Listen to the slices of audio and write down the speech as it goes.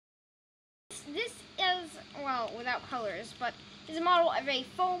well, without colors, but it's a model of a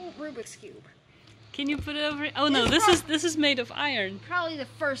foam Rubik's Cube. Can you put it over? Oh no, this is made of iron. Probably the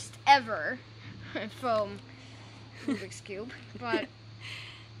first ever foam Rubik's Cube, but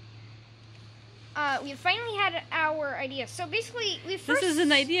we finally had our idea. So basically, This is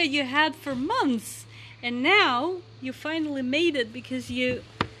an idea you had for months, and now you finally made it because you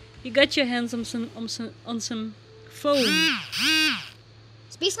got your hands on some foam.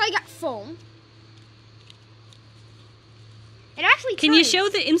 So basically, I got foam. It actually Can you show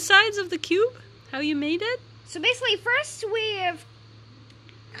the insides of the cube? How you made it? So basically, first we have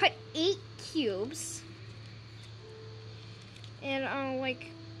cut 8 cubes, and I'll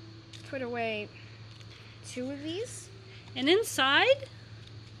like put away 2 of these. And inside,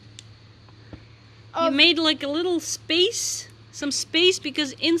 you made like a little space, some space,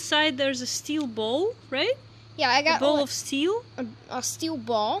 because inside there's a steel ball, right? Yeah, I got a ball of steel. A steel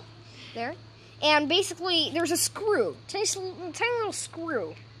ball there, and basically there's a screw, tiny little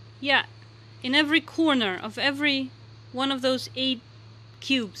screw. Yeah, in every corner of every one of those 8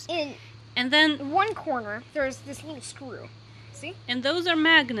 cubes. And then one corner there's this little screw. See? And those are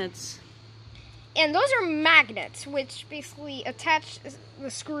magnets. And those are magnets, which basically attach the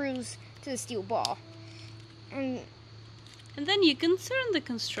screws to the steel ball. And then you can turn the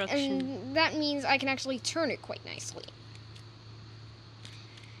construction. And that means I can actually turn it quite nicely.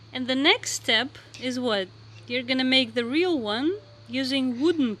 And the next step is what? You're gonna make the real one using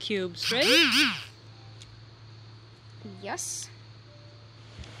wooden cubes, right? Yes.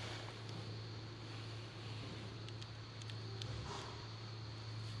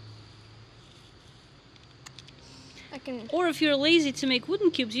 Or if you're lazy to make wooden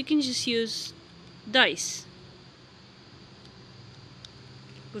cubes, you can just use dice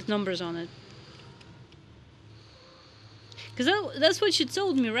with numbers on it. Because that's what you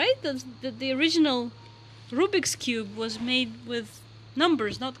told me, right? That the original Rubik's Cube was made with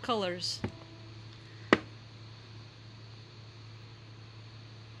numbers, not colors.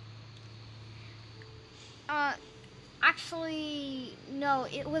 Actually, no,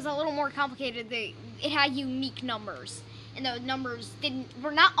 it was a little more complicated. It had unique numbers, and the numbers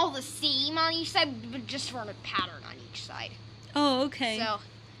were not all the same on each side, but just formed a pattern on each side. Oh, okay. So,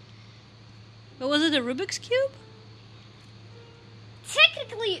 but was it a Rubik's Cube?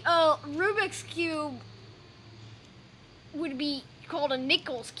 Technically, a Rubik's Cube would be called a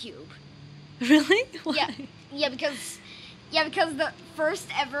Nichols Cube. Really? Why? Yeah, because the first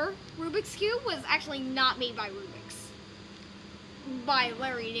ever Rubik's Cube was actually not made by Rubik's. By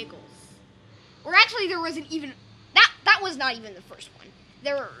Larry Nichols. Or actually there wasn't even that was not even the first one.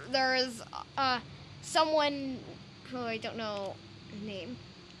 There is someone who I don't know his name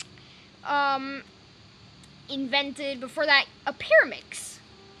invented before that a Pyraminx.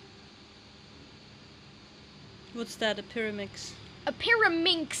 What's that, a Pyraminx? A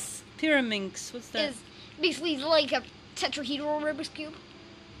Pyraminx. Pyraminx, what's that? Is basically like a tetrahedral Rubik's Cube.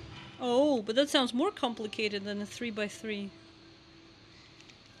 Oh, but that sounds more complicated than a 3x3.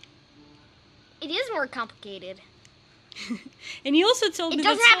 It is more complicated. And you also told me it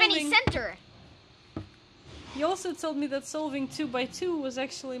doesn't have any center. You also told me that solving 2x2 was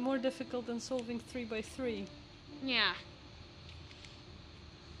actually more difficult than solving 3x3. Yeah.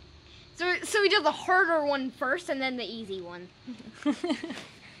 So we did the harder one first and then the easy one.